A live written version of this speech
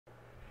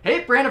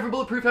Hey, Brandon from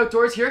Bulletproof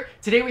Outdoors here.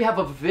 Today we have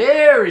a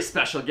very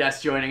special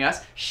guest joining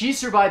us. She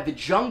survived the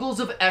jungles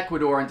of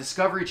Ecuador on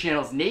Discovery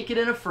Channel's Naked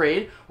and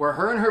Afraid, where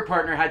her and her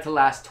partner had to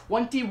last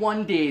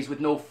 21 days with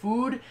no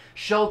food,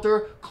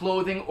 shelter,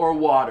 clothing, or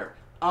water.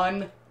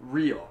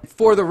 Unreal.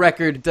 For the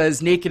record,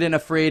 does Naked and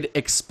Afraid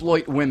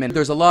exploit women?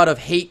 There's a lot of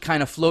hate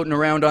kind of floating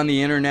around on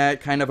the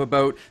internet, kind of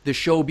about the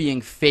show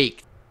being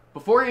fake.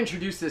 Before I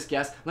introduce this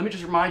guest, let me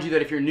just remind you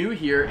that if you're new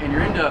here and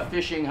you're into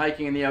fishing,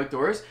 hiking, and the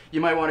outdoors,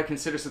 you might want to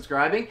consider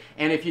subscribing.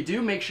 And if you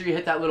do, make sure you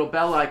hit that little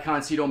bell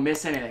icon so you don't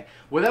miss anything.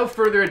 Without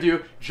further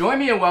ado, join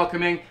me in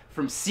welcoming,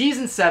 from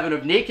Season 7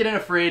 of Naked and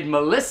Afraid,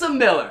 Melissa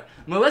Miller.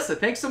 Melissa,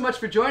 thanks so much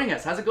for joining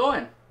us. How's it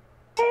going?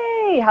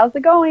 Hey, how's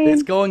it going?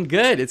 It's going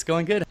good. It's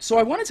going good. So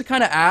I wanted to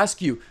kind of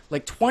ask you,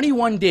 like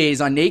 21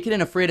 days on Naked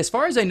and Afraid, as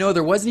far as I know,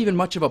 there wasn't even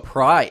much of a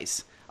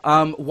prize.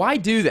 Why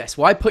do this?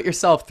 Why put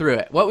yourself through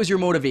it? What was your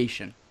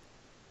motivation?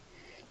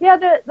 Yeah,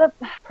 the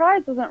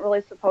prize isn't really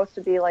supposed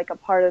to be like a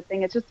part of the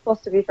thing. It's just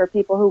supposed to be for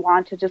people who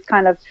want to just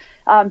kind of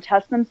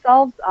test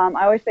themselves.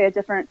 I always say it's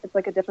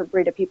like a different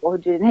breed of people who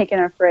do Naked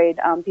and Afraid,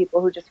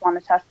 people who just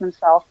want to test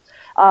themselves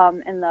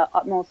in the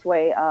utmost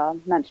way,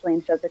 mentally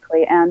and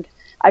physically. And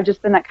I've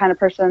just been that kind of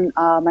person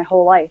my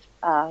whole life,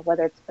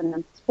 whether it's been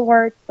in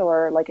sports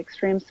or like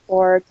extreme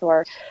sports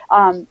or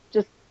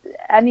just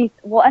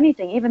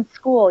anything, even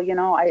school. You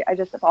know, I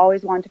just have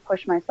always wanted to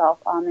push myself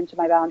into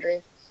my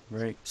boundaries.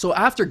 Right. So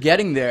after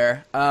getting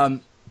there,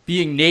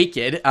 being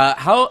naked,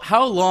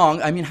 how long?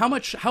 I mean,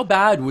 how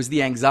bad was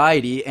the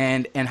anxiety,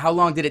 and how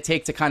long did it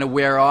take to kind of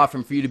wear off,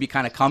 and for you to be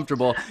kind of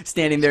comfortable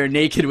standing there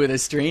naked with a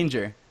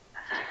stranger?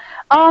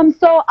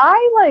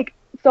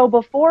 So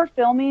before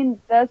filming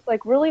this,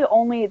 like really the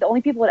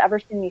only people that ever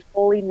seen me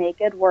fully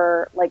naked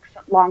were like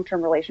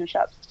long-term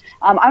relationships.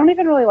 I don't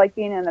even really like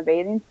being in a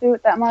bathing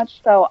suit that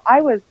much, so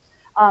I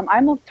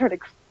almost started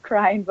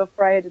crying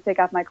before I had to take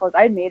off my clothes.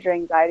 I had major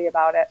anxiety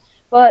about it.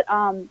 But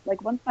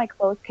like once my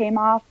clothes came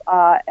off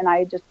and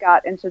I just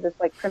got into this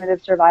like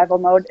primitive survival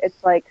mode,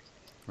 it's like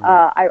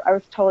I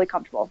was totally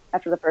comfortable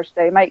after the first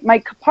day.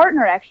 My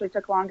partner actually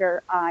took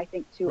longer, I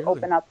think, to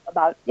open up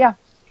about. Yeah,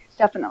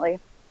 definitely.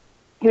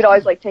 He would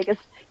always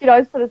he'd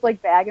always put his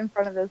like bag in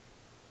front of his.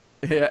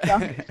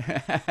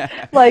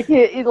 Yeah. Like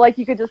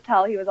you could just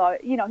tell he was always,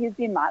 he's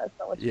being modest,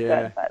 so which is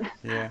good. But.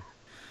 Yeah.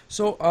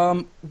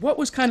 So, what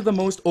was kind of the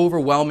most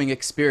overwhelming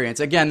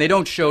experience? Again, they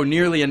don't show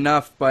nearly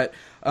enough, but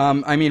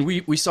I mean,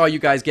 we saw you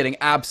guys getting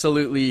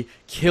absolutely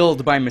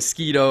killed by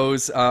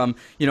mosquitoes.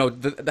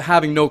 The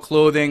having no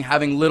clothing,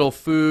 having little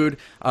food.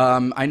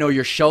 I know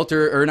your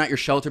shelter, or not your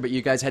shelter, but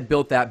you guys had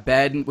built that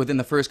bed within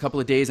the first couple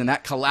of days, and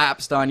that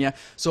collapsed on you.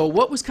 So,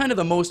 what was kind of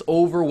the most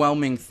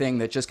overwhelming thing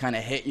that just kind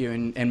of hit you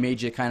and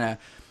made you kind of,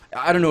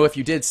 I don't know if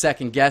you did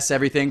second guess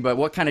everything, but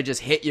what kind of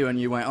just hit you and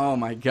you went, oh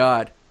my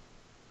God?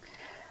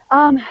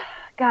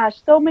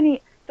 Gosh,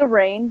 the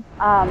rain,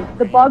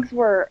 the bugs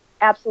were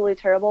absolutely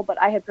terrible, but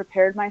I had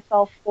prepared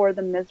myself for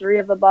the misery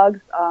of the bugs.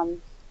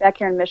 Back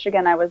here in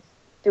Michigan, I was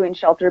doing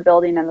shelter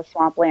building in the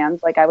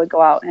swamplands. Like I would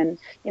go out in,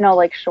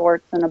 like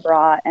shorts and a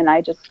bra, and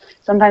I just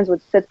sometimes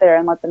would sit there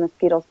and let the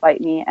mosquitoes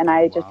bite me. And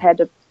I just had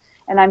to,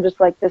 and I'm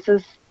just like, this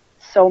is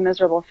so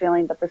miserable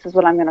feeling, but this is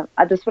what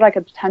this is what I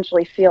could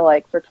potentially feel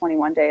like for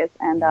 21 days.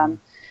 And,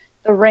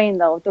 the rain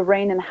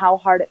and how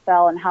hard it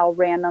fell and how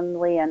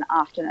randomly and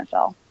often it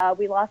fell.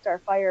 We lost our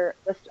fire.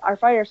 Our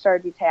fire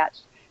started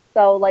detached.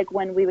 So like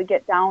when we would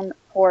get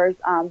downpours,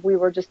 we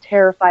were just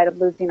terrified of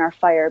losing our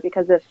fire,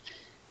 because if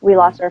we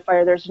lost our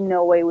fire, there's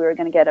no way we were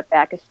going to get it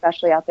back,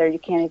 especially out there. You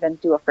can't even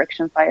do a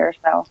friction fire.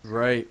 So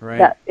right.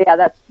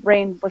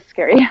 Rain was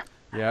scary.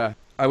 Yeah.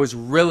 I was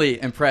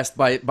really impressed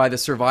by the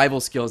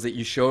survival skills that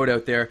you showed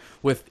out there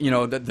with,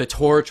 the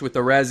torch with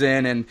the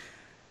resin, and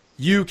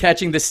you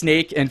catching the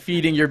snake and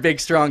feeding your big,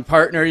 strong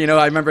partner.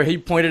 I remember he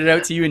pointed it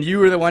out to you, and you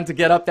were the one to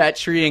get up that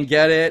tree and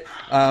get it.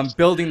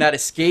 Building that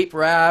escape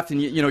raft,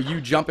 and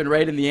you jumping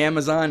right in the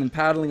Amazon and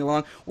paddling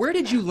along. Where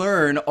did you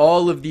learn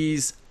all of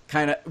these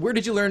where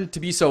did you learn to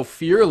be so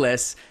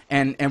fearless,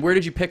 and where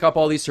did you pick up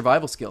all these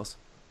survival skills?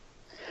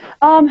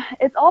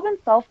 It's all been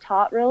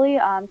self-taught, really.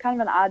 I'm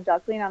kind of an odd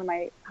duckling out of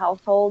my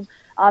household.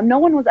 No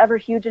one was ever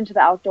huge into the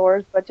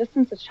outdoors, but just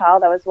since a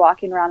child, I was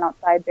walking around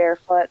outside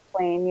barefoot,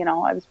 playing,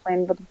 I was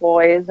playing with the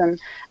boys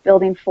and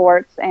building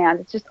forts, and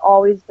it's just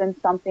always been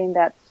something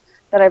that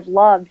I've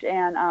loved.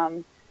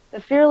 And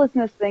the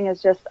fearlessness thing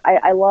is just,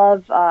 I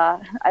love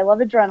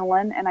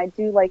adrenaline, and I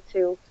do like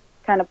to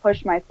kind of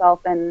push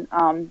myself in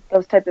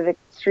those type of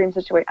extreme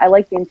situations. I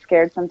like being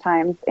scared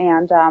sometimes,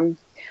 and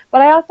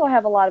but I also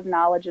have a lot of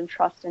knowledge and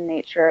trust in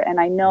nature, and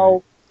I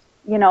know,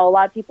 a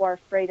lot of people are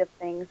afraid of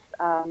things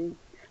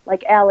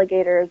like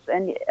alligators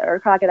or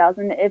crocodiles,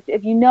 and if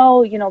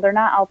they're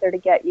not out there to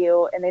get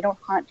you, and they don't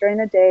hunt during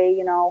the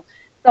day,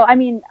 So I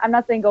mean, I'm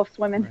not saying go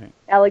swim in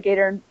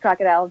alligator and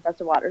crocodile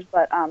infested waters,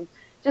 but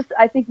just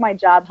I think my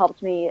job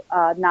helped me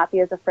not be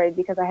as afraid,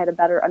 because I had a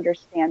better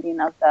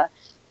understanding of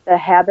the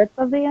habits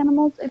of the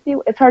animals.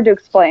 It's hard to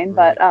explain,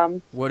 but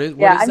what is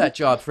that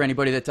job for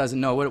anybody that doesn't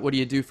know? What do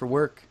you do for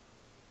work?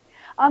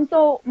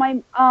 So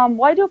my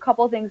well, I do a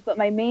couple of things, but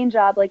my main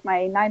job, like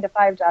my 9 to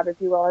 5 job, if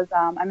you will, is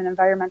I'm an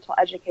environmental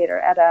educator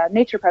at a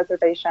nature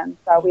preservation.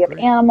 So Oh, we have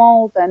great.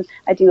 animals, and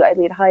I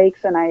lead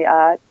hikes, and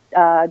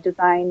I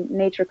design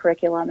nature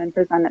curriculum and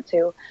present it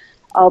to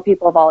all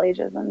people of all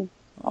ages and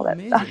all Oh, that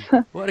stuff.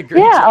 amazing. What a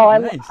great Yeah.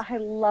 job. Nice. I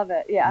love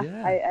it. Yeah.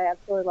 Yeah. I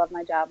absolutely love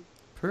my job.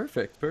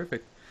 Perfect.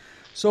 Perfect.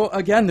 So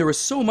again, there was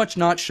so much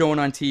not shown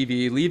on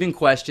TV, leaving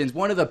questions.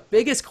 One of the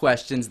biggest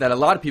questions that a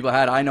lot of people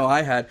had, I know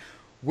I had,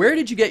 where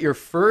did you get your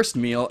first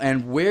meal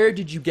and where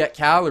did you get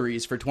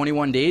calories for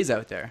 21 days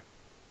out there?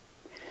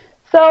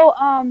 So,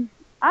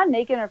 on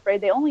Naked and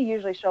Afraid, they only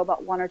usually show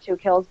about 1 or 2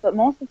 kills, but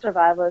most of the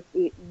survivalists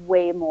eat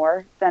way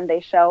more than they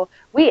show.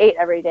 We ate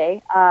every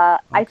day. I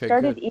Okay,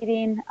 started good.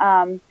 eating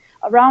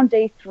around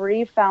day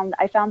 3.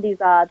 I found these.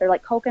 They're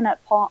like coconut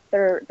palm.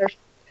 They're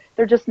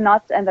just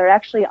nuts, and they're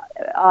actually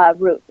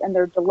roots, and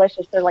they're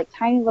delicious. They're like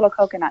tiny little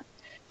coconuts.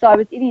 So I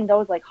was eating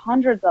those, like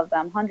hundreds of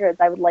them, hundreds.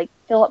 I would like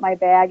fill up my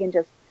bag and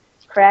just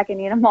crack and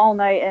eat them all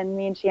night, and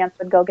me and Chance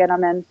would go get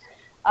them. And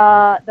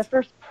the Perfect.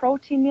 first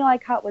protein meal I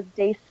caught was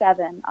day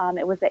 7.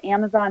 It was the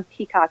Amazon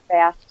peacock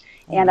bass,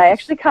 Oh, and I nice.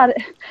 actually caught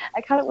it.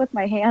 I caught it with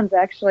my hands.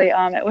 Actually,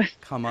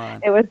 Come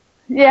on. it was,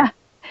 yeah.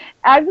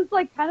 I was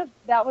like, kind of.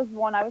 That was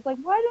one. I was like,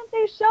 why didn't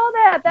they show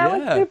that? That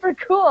was Yeah. super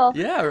cool.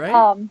 Yeah, right?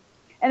 Um,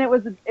 and it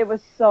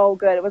was so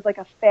good. It was like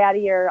a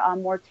fattier,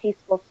 more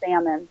tasteful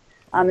salmon.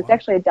 Oh, It's wow.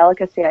 actually a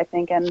delicacy, I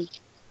think, and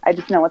I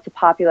just know it's a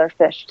popular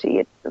fish to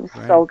eat. It was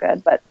Right. so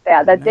good. But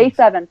yeah, that day Nice.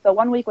 7. So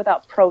 1 week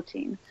without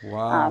protein.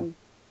 Wow. Um,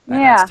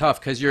 That's yeah. tough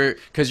because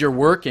you're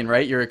working,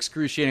 right? You're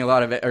excruciating a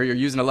lot of it, or you're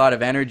using a lot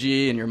of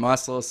energy and your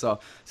muscles. So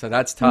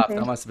that's tough.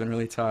 That hmm must have been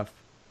really tough.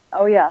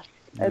 Oh yes,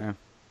 it's Yeah.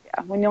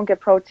 yeah. When you don't get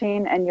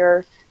protein and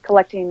you're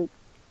collecting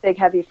big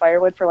heavy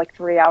firewood for like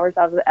 3 hours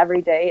out of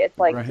every day, it's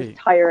like just Right.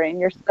 tiring.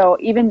 You're so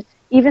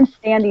even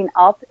standing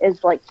up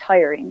is like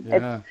tiring.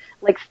 It's Yeah.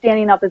 like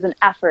standing up is an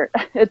effort.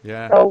 It's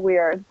Yeah. so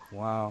weird.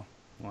 Wow.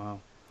 Wow.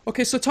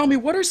 Okay, so tell me,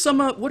 what are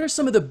some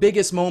of the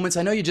biggest moments?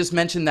 I know you just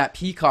mentioned that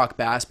peacock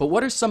bass, but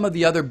what are some of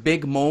the other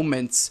big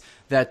moments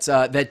that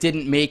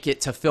didn't make it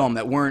to film,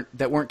 that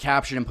weren't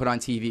captured and put on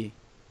TV?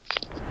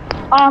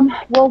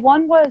 Well,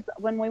 one was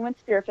when we went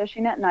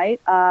spearfishing at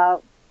night.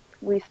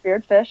 We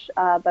speared fish,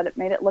 but it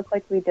made it look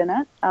like we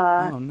didn't.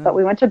 Oh But no.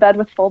 we went to bed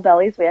with full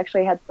bellies. We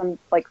actually had some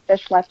like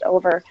fish left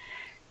over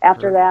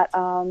after that.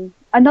 Perfect.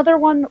 Another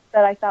one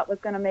that I thought was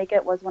going to make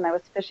it was when I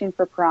was fishing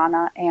for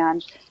piranha,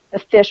 and the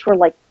fish were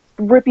like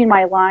ripping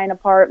my line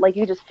apart. Like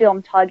you just feel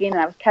them tugging, and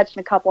I was catching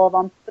a couple of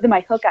them. But then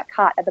my hook got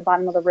caught at the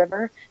bottom of the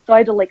river, so I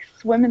had to like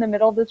swim in the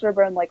middle of this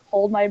river and like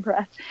hold my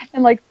breath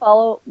and like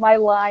follow my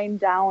line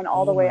down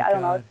all the Oh way. my I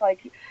don't know. God. It's like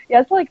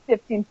yeah, it's like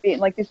 15 feet in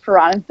like these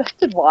piranha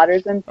infested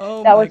waters, and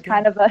Oh that my was God.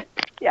 kind of a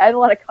yeah. I had a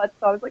lot of cuts,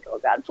 so I was like, oh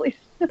God, please.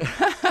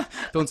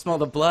 Don't smell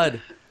the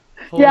blood.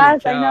 Holy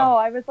Yes, I cow. know.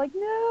 I was like,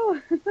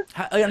 no.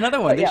 Another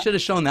one. But They yeah. should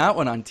have shown that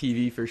one on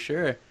TV for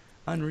sure.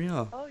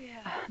 Unreal. Oh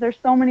yeah. There's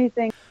so many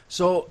things.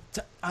 So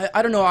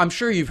I don't know. I'm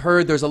sure you've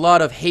heard there's a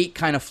lot of hate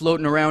kind of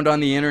floating around on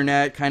the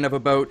internet, kind of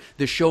about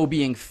the show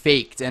being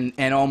faked,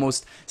 and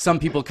almost some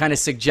people kind of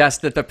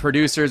suggest that the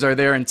producers are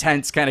there in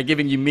tents, kind of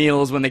giving you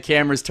meals when the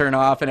cameras turn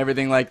off and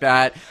everything like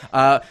that.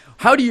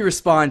 How do you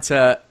respond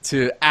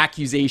to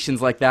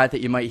accusations like that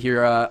you might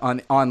hear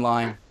on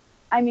online?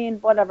 I mean,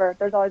 whatever.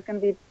 There's always going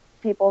to be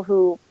people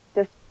who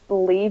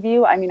disbelieve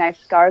you. I mean, I have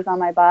scars on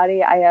my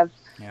body. I have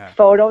Yeah.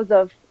 photos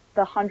of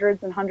the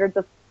hundreds and hundreds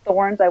of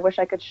thorns. I wish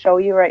I could show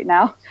you right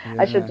now.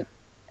 I Yeah. should.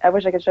 I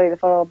wish I could show you the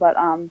photo, but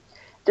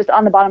just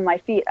on the bottom of my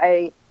feet,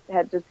 I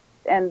had just.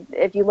 And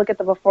if you look at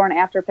the before and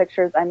after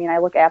pictures, I mean, I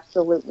look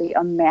absolutely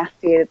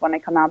emaciated when I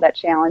come out of that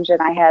challenge.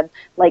 And I had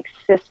like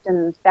cyst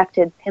and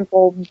infected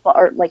pimple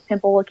or like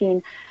pimple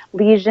looking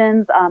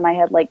lesions. I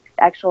had like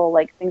actual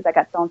like things that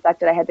got so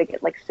infected I had to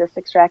get like cysts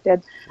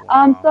extracted.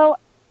 Wow. So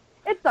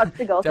it sucks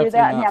to go through Definitely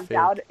that and not have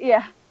doubt. fake.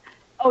 Yeah.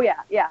 Oh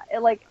yeah, yeah.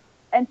 It like,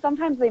 and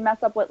sometimes they mess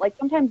up with like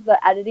sometimes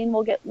the editing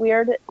will get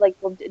weird. Like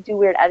we'll do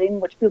weird editing,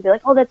 which people be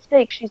like, "Oh, that's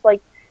fake." She's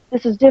like,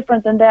 "This is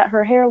different than that.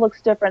 Her hair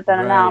looks different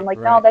than now." I'm Right. like,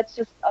 "No, Right. that's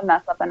just a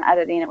mess up in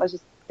editing. It was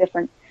just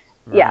different."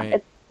 Yeah, Right.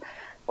 it's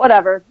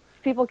whatever.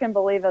 People can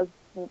believe as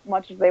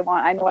much as they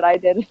want. I know what I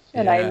did,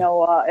 and I Yeah.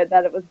 know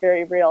that it was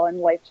very real and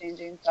life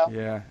changing. So.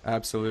 Yeah,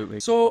 absolutely.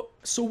 So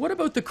what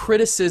about the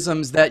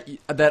criticisms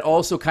that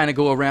also kind of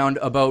go around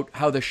about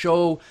how the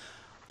show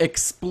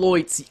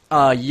exploits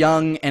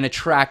young and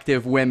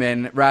attractive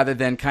women rather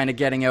than kind of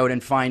getting out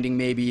and finding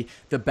maybe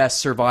the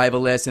best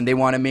survivalists, and they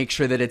want to make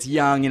sure that it's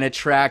young and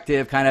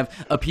attractive, kind of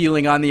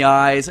appealing on the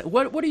eyes.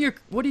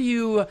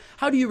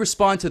 How do you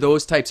respond to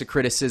those types of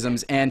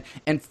criticisms? And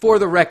for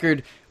the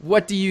record,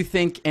 what do you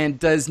think? And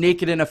does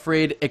Naked and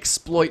Afraid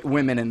exploit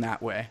women in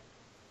that way?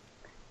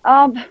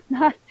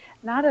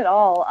 Not at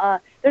all.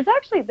 There's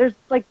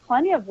like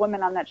plenty of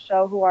women on that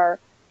show who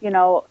are,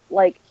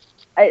 like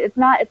it's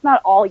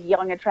not all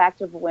young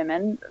attractive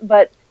women,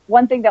 but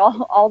one thing that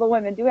all the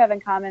women do have in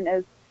common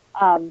is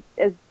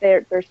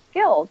they're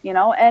skilled,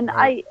 and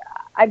Right.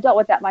 I've dealt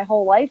with that my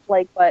whole life,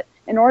 like, but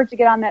in order to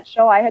get on that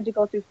show, I had to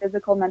go through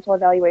physical, mental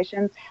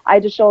evaluations. I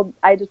just sent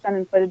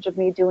in footage of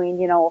me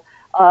doing,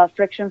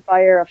 friction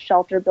fire of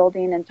shelter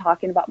building and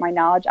talking about my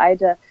knowledge. I had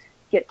to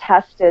get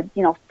tested,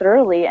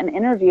 thoroughly and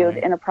interviewed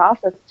in a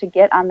process to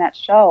get on that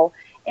show.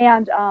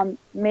 And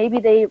maybe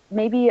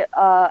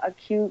a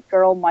cute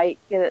girl might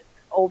get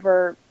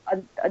over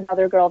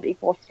another girl of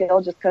equal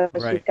skill just because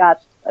she's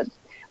got,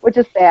 which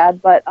is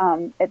sad, but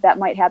that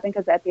might happen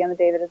because at the end of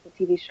the day, that is a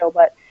TV show.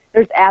 But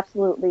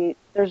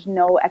there's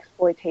no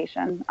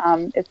exploitation.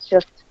 It's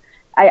just,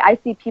 I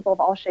see people of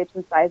all shapes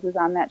and sizes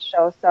on that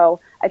show. So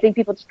I think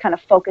people just kind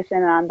of focus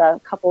in on the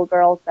couple of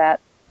girls that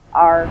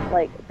are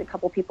like the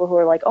couple people who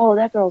are like, oh,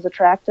 that girl's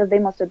attractive. They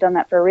must have done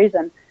that for a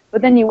reason.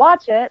 But then you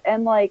watch it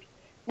and like,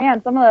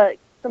 man, some of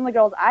the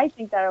girls I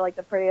think that are like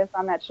the prettiest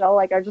on that show,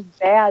 like, are just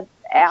bad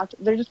ass.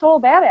 They're just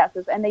total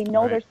badasses, and they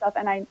know their stuff.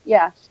 And I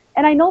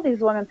know these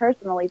women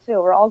personally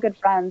too. We're all good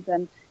friends,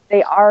 and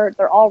they're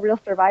all real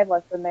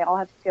survivalists, and they all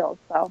have skills.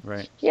 So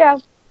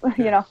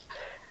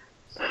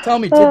Tell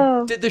me,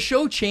 did the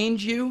show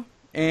change you,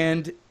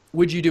 and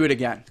would you do it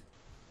again?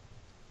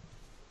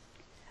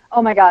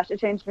 Oh my gosh, it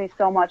changed me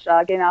so much.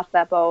 Getting off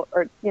that boat,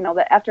 or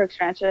after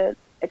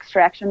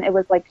extraction, it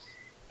was like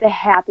the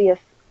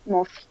happiest,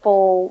 most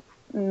full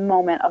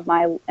moment of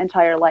my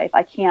entire life.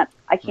 I can't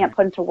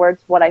put into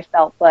words what I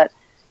felt, but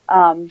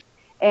I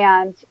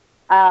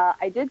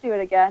did do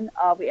it again.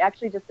 We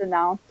actually just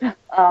announced,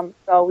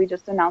 so we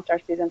just announced our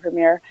season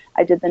premiere.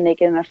 I did the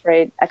Naked and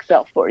Afraid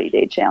XL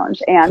 40-day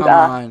challenge, and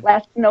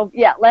last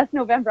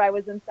November I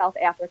was in South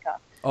Africa.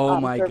 Oh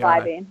my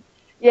surviving. God.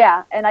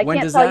 Yeah, and I when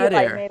can't does tell that you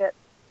if air? I made it.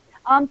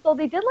 So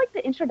they did like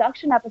the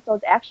introduction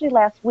episodes actually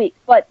last week,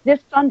 but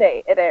this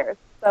Sunday it airs.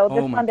 So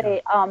this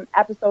Sunday,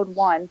 episode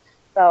 1.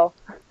 So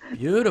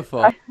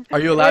beautiful. Are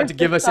you allowed to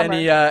give us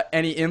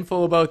any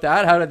info about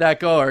that? How did that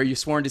go? Or are you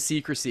sworn to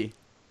secrecy?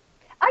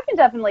 I can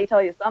definitely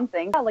tell you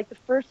something. Yeah, like the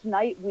first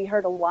night we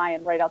heard a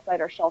lion right outside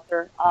our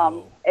shelter.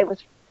 It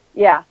was,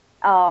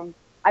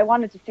 I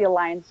wanted to see a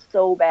lion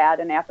so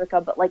bad in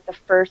Africa, but like the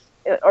first,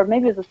 or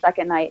maybe it was the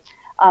second night,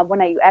 when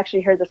I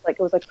actually heard this, like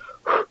it was like,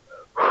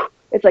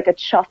 it's like a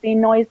chuffing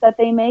noise that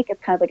they make.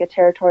 It's kind of like a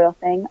territorial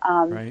thing.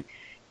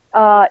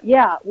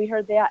 We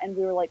heard that, and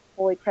we were like,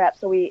 holy crap.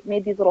 So we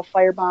made these little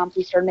fire bombs.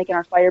 We started making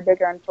our fire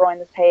bigger and throwing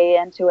this hay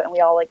into it, and we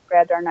all like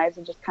grabbed our knives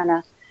and just kind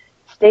of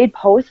stayed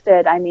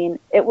posted. I mean,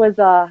 it was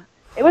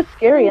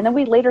scary. And then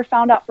we later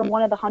found out from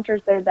one of the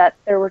hunters there that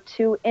there were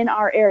 2 in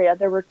our area.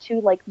 There were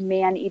 2 like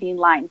man-eating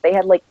lions. They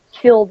had like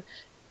killed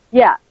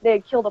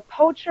a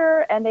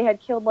poacher, and they had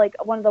killed like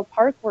one of the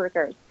park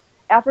workers.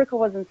 Africa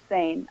was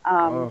insane.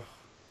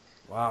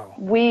 Wow.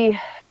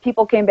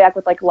 People came back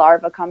with like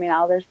larvae coming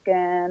out of their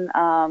skin.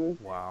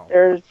 Wow.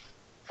 There's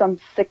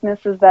some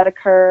sicknesses that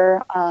occur.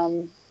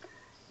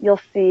 You'll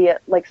see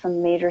like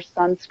some major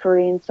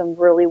sunscreen, some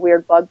really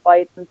weird bug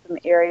bites in some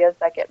areas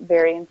that get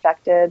very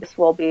infected. This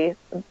will be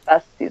the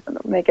best season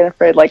of Naked and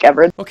Afraid like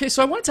ever. Okay,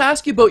 so I wanted to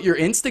ask you about your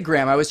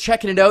Instagram. I was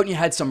checking it out, and you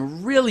had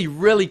some really,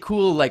 really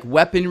cool like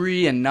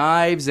weaponry and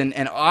knives and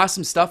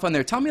awesome stuff on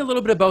there. Tell me a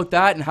little bit about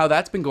that and how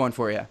that's been going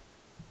for you.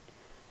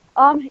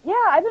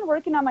 I've been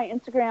working on my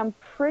Instagram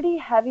pretty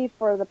heavy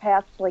for the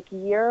past like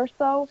year or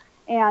so,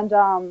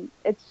 and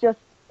it's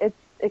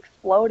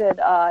exploded.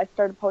 I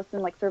started posting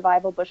like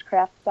survival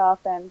bushcraft stuff,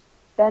 and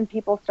then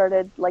people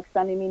started like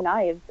sending me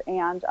knives,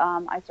 and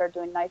I started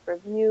doing knife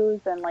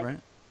reviews and like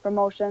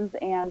promotions,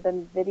 and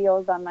then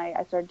videos on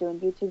I started doing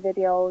YouTube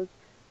videos,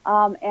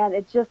 and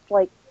it just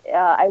like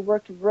I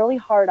worked really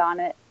hard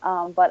on it,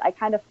 but I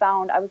kind of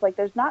found I was like,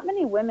 there's not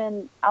many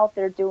women out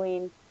there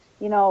doing,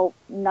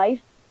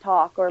 knife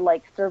talk or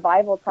like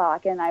survival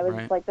talk, and I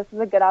was like, this is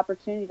a good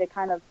opportunity to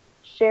kind of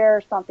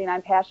share something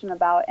I'm passionate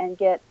about and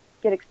get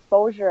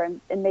exposure and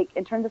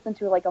turn this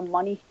into like a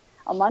money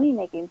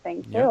making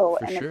thing too.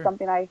 It's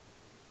something I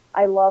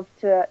love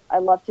to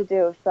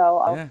do.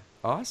 So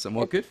awesome.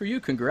 Well, good for you.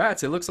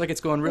 Congrats. It looks like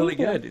it's going really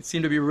good. It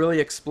seemed to be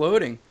really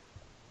exploding.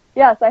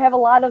 Yes,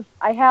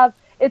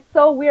 it's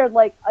so weird.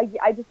 Like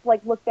I just like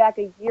look back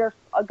a year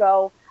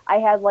ago, I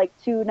had like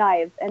 2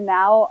 knives, and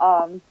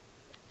now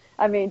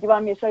I mean, do you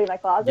want me to show you my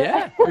closet?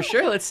 Yeah, for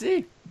sure. Let's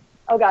see.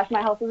 Oh gosh,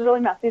 my house is really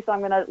messy, so I'm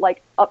gonna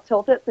like up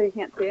tilt it so you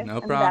can't see it in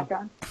the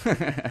background.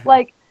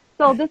 Like,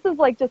 so this is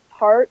like just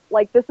part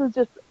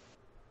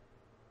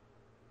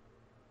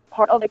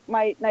of like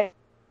my knife.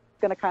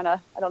 Gonna kind of,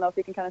 I don't know if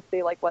you can kind of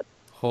see like what's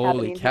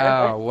holy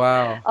cow here, but,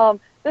 wow.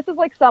 This is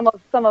like some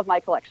of my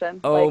collection.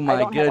 Oh like,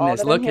 my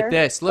goodness, look at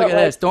this. Look at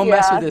this. Don't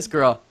mess with this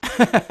girl.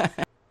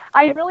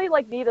 I really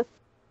like need this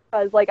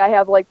because like I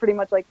have like pretty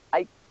much like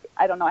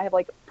I don't know, I have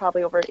like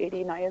probably over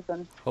 80 knives,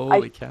 and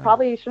holy cow.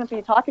 Probably shouldn't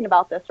be talking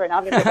about this right now.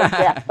 I'm gonna get like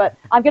that, but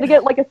I'm gonna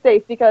get like a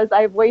safe because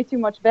I have way too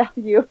much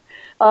value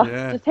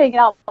just hanging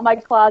out in my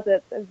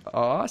closet.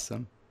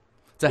 Awesome.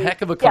 It's a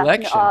heck of a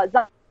collection.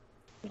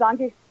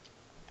 Zombie.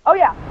 Oh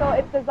yeah, so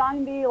if the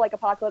zombie like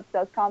apocalypse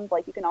does come,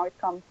 like you can always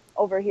come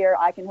over here.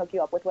 I can hook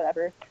you up with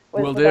whatever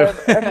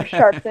whatever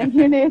sharp thing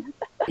you need.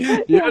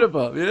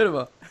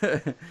 Beautiful.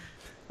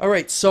 All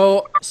right,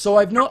 so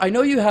I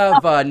know you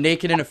have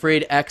Naked and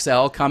Afraid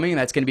XL coming.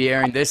 That's going to be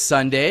airing this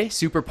Sunday.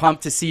 Super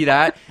pumped to see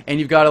that, and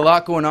you've got a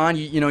lot going on.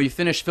 You know, you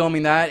finished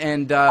filming that,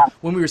 and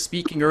when we were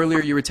speaking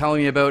earlier, you were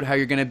telling me about how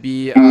you're going to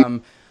be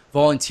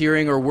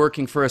volunteering or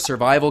working for a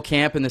survival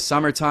camp in the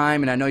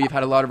summertime, and I know you've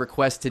had a lot of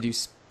requests to do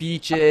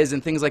speeches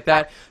and things like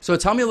that. So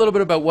tell me a little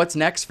bit about what's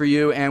next for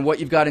you and what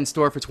you've got in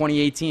store for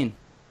 2018.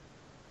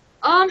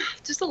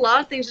 Just a lot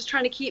of things, just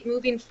trying to keep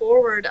moving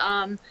forward.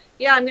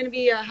 Yeah, I'm going to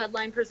be a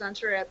headline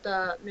presenter at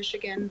the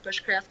Michigan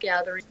Bushcraft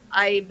Gathering.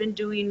 I've been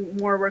doing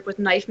more work with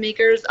knife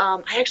makers.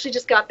 I actually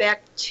just got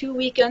back 2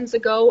 weekends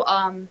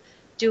ago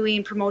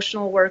doing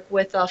promotional work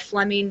with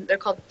Fleming. They're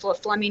called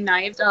Fleming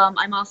knives.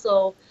 I'm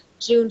also,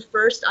 June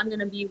 1st, I'm going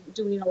to be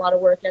doing a lot of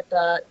work at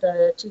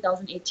the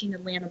 2018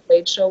 Atlanta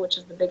Blade Show, which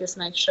is the biggest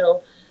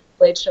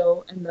blade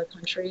show in the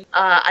country.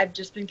 I've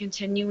just been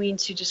continuing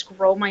to just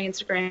grow my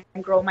Instagram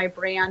and grow my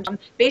brand.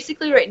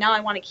 Basically right now I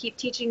want to keep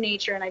teaching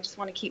nature and I just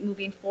want to keep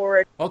moving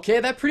forward.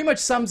 Okay, that pretty much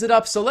sums it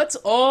up. So let's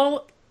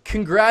all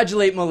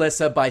congratulate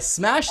Melissa by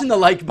smashing the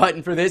like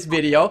button for this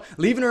video,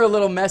 leaving her a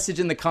little message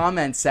in the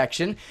comments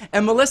section.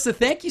 And Melissa,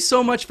 thank you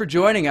so much for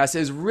joining us. It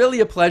was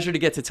really a pleasure to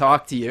get to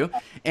talk to you.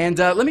 And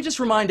let me just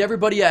remind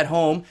everybody at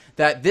home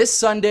that this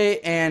Sunday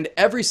and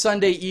every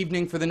Sunday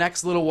evening for the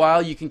next little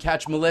while, you can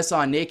catch Melissa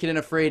on Naked and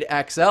Afraid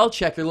XL.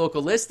 Check your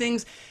local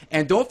listings.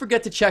 And don't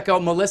forget to check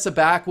out Melissa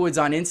Backwoods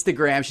on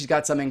Instagram. She's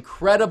got some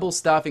incredible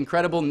stuff,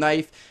 incredible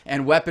knife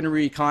and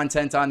weaponry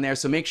content on there.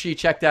 So make sure you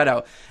check that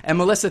out. And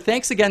Melissa,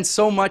 thanks again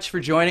so much for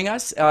joining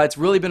us. It's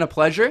really been a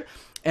pleasure.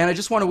 And I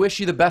just want to wish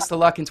you the best of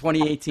luck in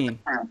 2018.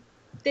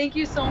 Thank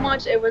you so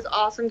much. It was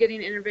awesome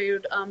getting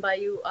interviewed by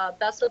you.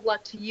 Best of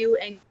luck to you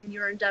and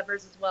your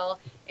endeavors as well.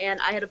 And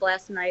I had a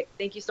blast tonight.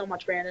 Thank you so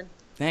much, Brandon.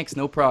 Thanks.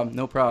 No problem.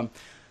 No problem.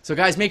 So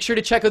guys, make sure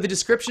to check out the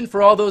description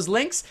for all those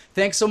links.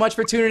 Thanks so much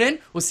for tuning in.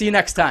 We'll see you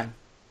next time.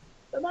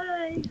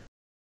 Bye-bye.